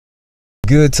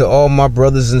good to all my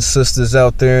brothers and sisters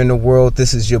out there in the world?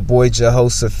 This is your boy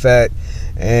Jehoshaphat,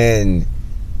 and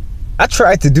I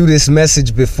tried to do this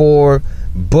message before,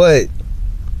 but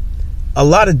a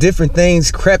lot of different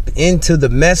things crept into the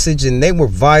message, and they were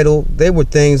vital. They were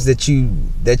things that you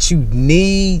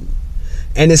need,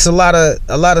 and it's a lot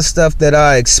of stuff that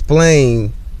I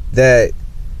explained that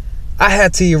I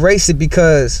had to erase it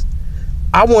because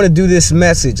I want to do this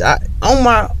message. On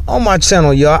my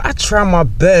channel, y'all, I try my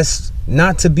best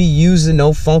not to be using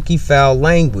no funky foul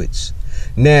language.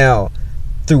 Now,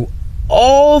 through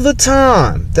all the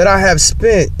time that I have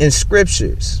spent in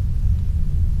scriptures,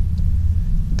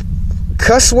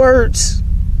 cuss words,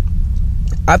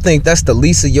 I think that's the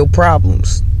least of your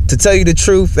problems. To tell you the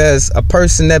truth, as a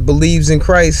person that believes in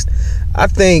Christ, I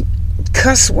think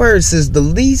cuss words is the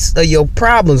least of your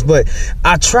problems. But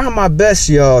I try my best,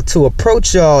 y'all, to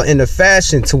approach y'all in a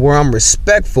fashion to where I'm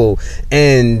respectful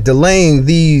and delaying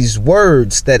these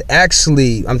words that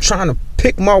actually I'm trying to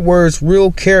pick my words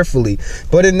real carefully.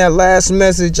 But in that last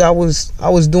message, I was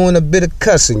doing a bit of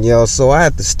cussing, y'all, so I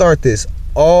have to start this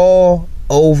all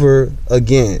over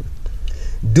again.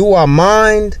 Do I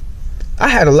mind? I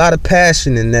had a lot of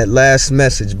passion in that last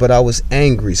message, but I was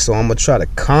angry, so I'm gonna try to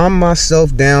calm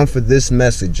myself down for this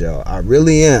message, y'all. I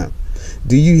really am.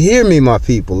 Do you hear me, my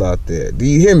people out there? Do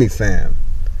you hear me, fam?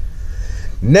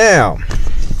 Now,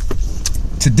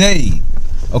 today,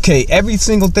 okay, every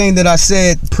single thing that I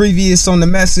said previous on the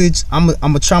message, I'm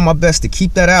gonna try my best to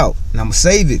keep that out, and I'm gonna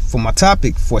save it for my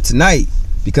topic for tonight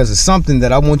because it's something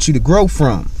that I want you to grow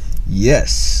from.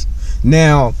 Yes.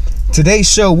 Now,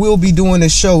 today's show, we'll be doing a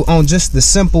show on just the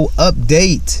simple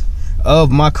update of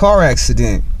my car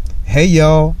accident. Hey,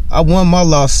 y'all, I won my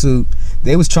lawsuit.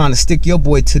 They was trying to stick your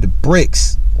boy to the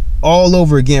bricks all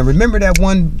over again. Remember that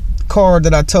one car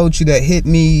that I told you that hit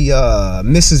me,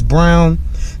 Mrs. Brown?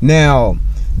 Now,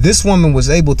 this woman was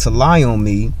able to lie on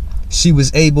me. She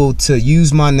was able to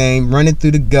use my name, run it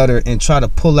through the gutter, and try to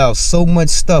pull out so much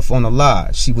stuff on a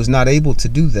lie. She was not able to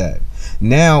do that.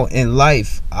 Now in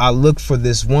life, I look for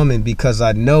this woman because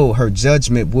I know her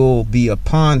judgment will be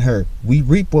upon her. We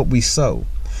reap what we sow.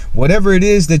 Whatever it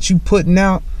is that you putting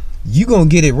out, you gonna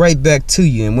get it right back to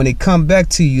you. And when it come back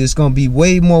to you, it's gonna be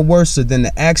way more worse than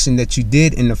the action that you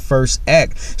did in the first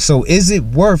act. So is it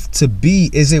worth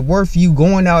you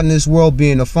going out in this world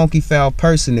being a funky foul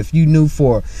person if you knew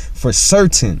for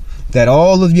certain that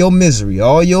all of your misery,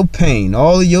 all your pain,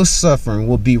 all of your suffering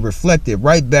will be reflected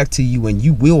right back to you, and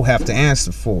you will have to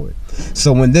answer for it?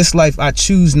 So in this life, I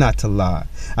choose not to lie.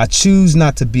 I choose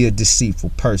not to be a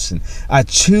deceitful person. I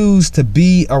choose to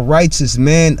be a righteous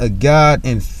man of God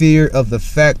in fear of the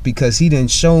fact, because he done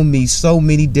shown me so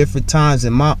many different times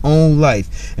in my own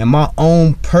life and my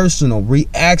own personal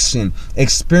reaction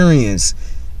experience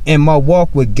in my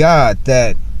walk with God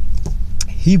that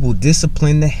he will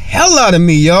discipline the hell out of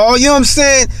me, y'all. You know what I'm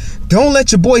saying? Don't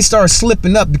let your boy start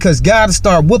slipping up, because God will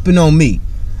start whooping on me.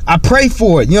 I pray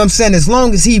for it. You know what I'm saying? As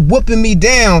long as he whooping me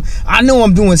down, I know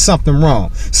I'm doing something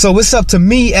wrong. So it's up to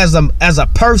me as a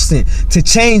person to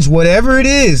change whatever it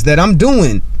is that I'm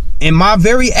doing in my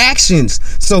very actions,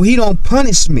 so he don't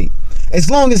punish me. As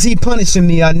long as he punishing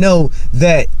me, I know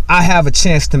that I have a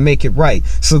chance to make it right.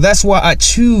 So that's why I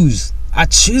choose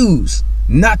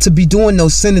not to be doing no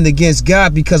sinning against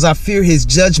God, because I fear his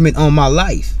judgment on my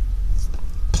life.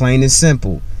 Plain and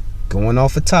simple. Going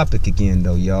off a topic again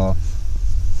though, y'all.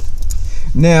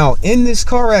 Now, in this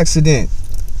car accident,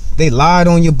 they lied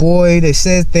on your boy. They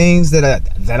said things that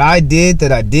I did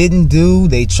that I didn't do.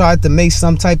 They tried to make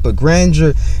some type of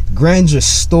grandeur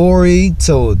story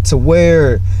to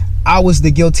where I was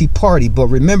the guilty party. But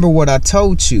remember what I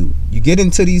told you. You get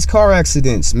into these car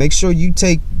accidents, make sure you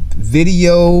take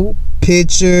video,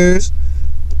 pictures.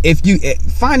 If you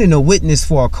finding a witness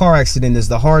for a car accident is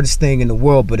the hardest thing in the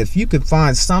world, but if you can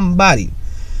find somebody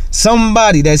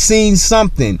that's seen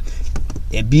something,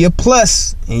 it'd be a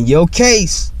plus in your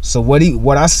case. So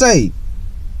what I say,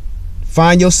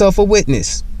 find yourself a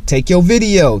witness, take your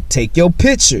video, take your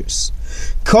pictures,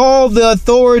 call the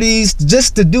authorities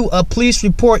just to do a police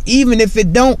report, even if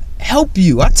it don't help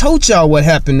you. I told y'all what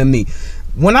happened to me.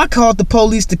 When I called the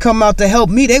police to come out to help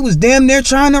me, they was damn near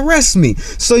trying to arrest me.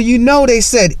 So you know they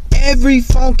said every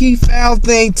funky foul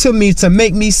thing to me to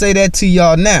make me say that to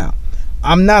y'all now.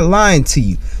 I'm not lying to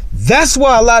you. That's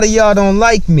why a lot of y'all don't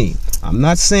like me. I'm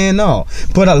not saying all,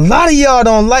 but a lot of y'all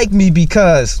don't like me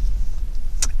because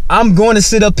I'm going to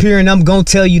sit up here and I'm going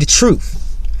to tell you the truth.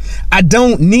 I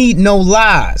don't need no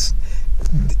lies.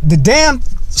 The damn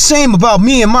shame about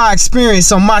me and my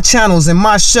experience on my channels and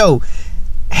my show,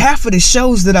 half of the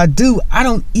shows that I do, I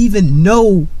don't even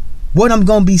know what I'm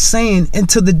going to be saying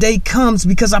until the day comes,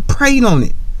 because I prayed on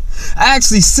it. I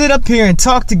actually sit up here and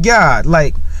talk to God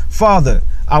like, Father,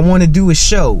 I want to do a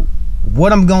show.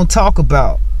 What I'm going to talk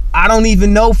about, I don't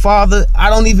even know, Father. I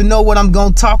don't even know what I'm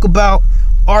going to talk about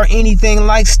or anything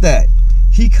like that.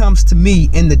 He comes to me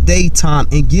in the daytime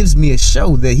and gives me a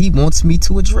show that he wants me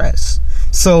to address.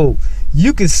 So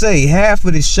you could say half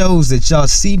of the shows that y'all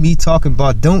see me talking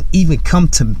about don't even come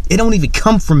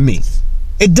from me.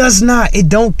 It does not. It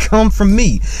don't come from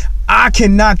me. I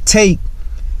cannot take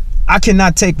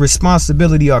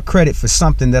responsibility or credit for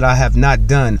something that I have not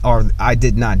done or I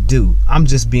did not do. I'm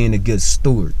just being a good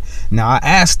steward. Now, I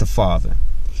asked the Father.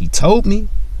 He told me.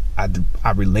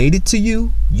 I related to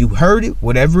you. You heard it,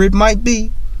 whatever it might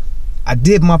be. I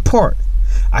did my part.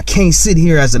 I can't sit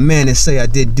here as a man and say I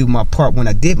didn't do my part when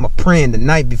I did my praying the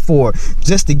night before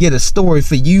just to get a story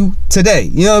for you today.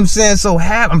 You know what I'm saying? So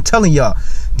I'm telling y'all,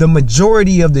 the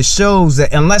majority of the shows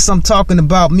that, unless I'm talking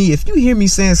about me, if you hear me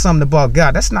saying something about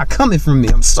God, that's not coming from me.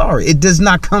 I'm sorry. It does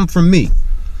not come from me.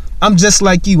 I'm just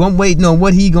like you. I'm waiting on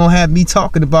what he gonna have me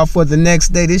talking about for the next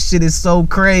day. This shit is so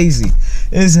crazy.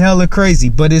 It's hella crazy,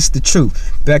 but it's the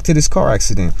truth. Back to this car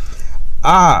accident.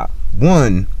 I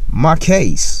won my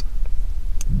case.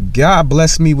 God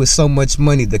blessed me with so much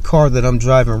money. The car that I'm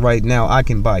driving right now, I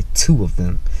can buy 2 of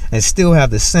them and still have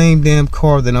the same damn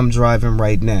car that I'm driving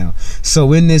right now.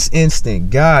 So in this instant,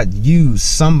 God used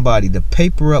somebody to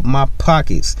paper up my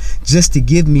pockets just to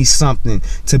give me something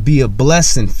to be a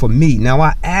blessing for me. Now,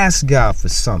 I asked God for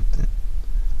something.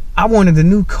 I wanted a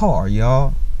new car,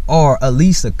 y'all, or at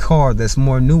least a car that's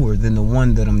more newer than the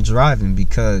one that I'm driving,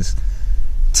 because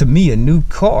to me, a new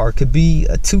car could be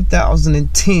a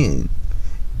 2010.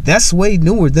 That's way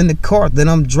newer than the car that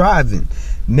I'm driving.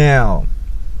 Now,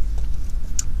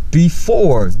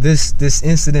 before this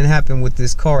incident happened with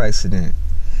this car accident,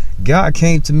 God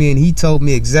came to me and he told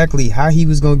me exactly how he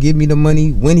was going to give me the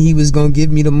money, when he was going to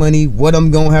give me the money, what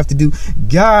I'm going to have to do.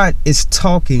 God is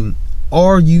talking.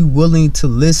 Are you willing to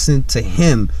listen to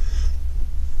him?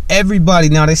 Everybody,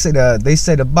 now they say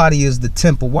the body is the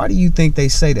temple. Why do you think they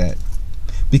say that?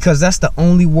 Because that's the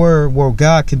only word where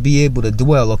God can be able to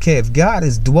dwell. Okay, if God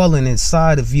is dwelling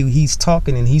inside of you, he's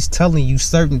talking and he's telling you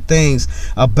certain things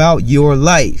about your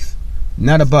life.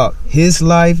 Not about his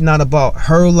life, not about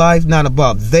her life, not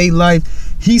about their life.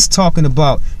 He's talking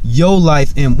about your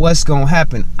life and what's going to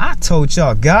happen. I told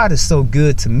y'all, God is so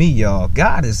good to me, y'all.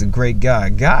 God is a great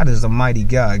God. God is a mighty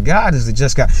God. God is a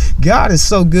just God. God is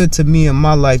so good to me in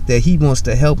my life that he wants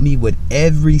to help me with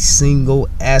every single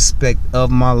aspect of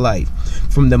my life.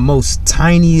 From the most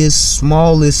tiniest,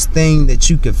 smallest thing that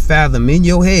you could fathom in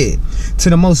your head to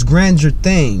the most grandeur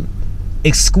thing,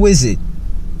 exquisite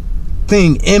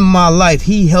thing in my life.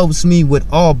 He helps me with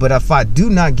all. But if I do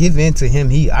not give in to him,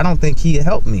 I don't think he'll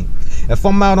help me. If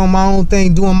I'm out on my own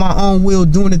thing, doing my own will,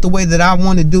 doing it the way that I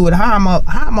want to do it, how am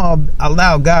I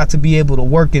allow God to be able to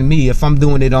work in me if I'm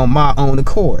doing it on my own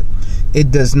accord?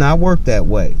 It does not work that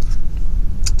way.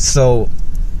 So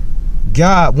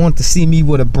God wants to see me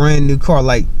with a brand new car.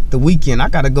 Like the weekend, I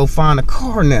gotta go find a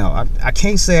car now. I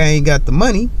can't say I ain't got the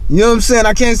money. You know what I'm saying?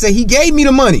 I can't say he gave me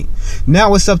the money.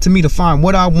 Now it's up to me to find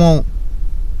what I want,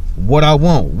 what I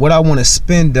want to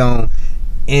spend on,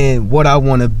 and what I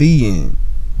want to be in.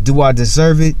 Do I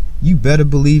deserve it? You better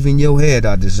believe in your head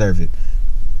I deserve it.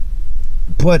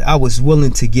 But I was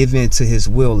willing to give in to his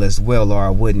will as well, or I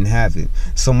wouldn't have it.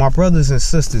 So my brothers and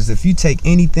sisters, if you take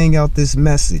anything out this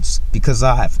message, because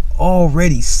I have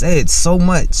already said so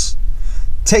much,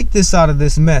 take this out of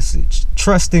this message.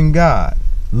 Trust in God,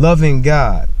 loving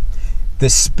God. The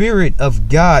Spirit of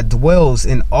God dwells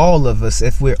in all of us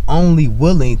if we're only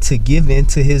willing to give in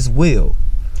to his will.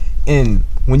 And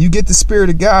when you get the Spirit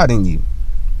of God in you,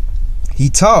 he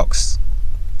talks.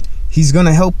 He's going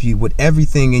to help you with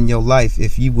everything in your life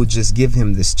if you will just give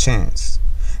him this chance.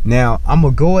 Now, I'm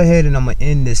going to go ahead and I'm going to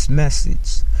end this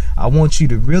message. I want you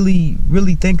to really,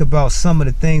 really think about some of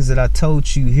the things that I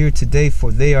told you here today,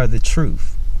 for they are the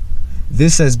truth.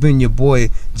 This has been your boy,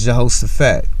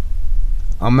 Jehoshaphat.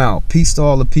 I'm out. Peace to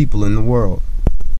all the people in the world.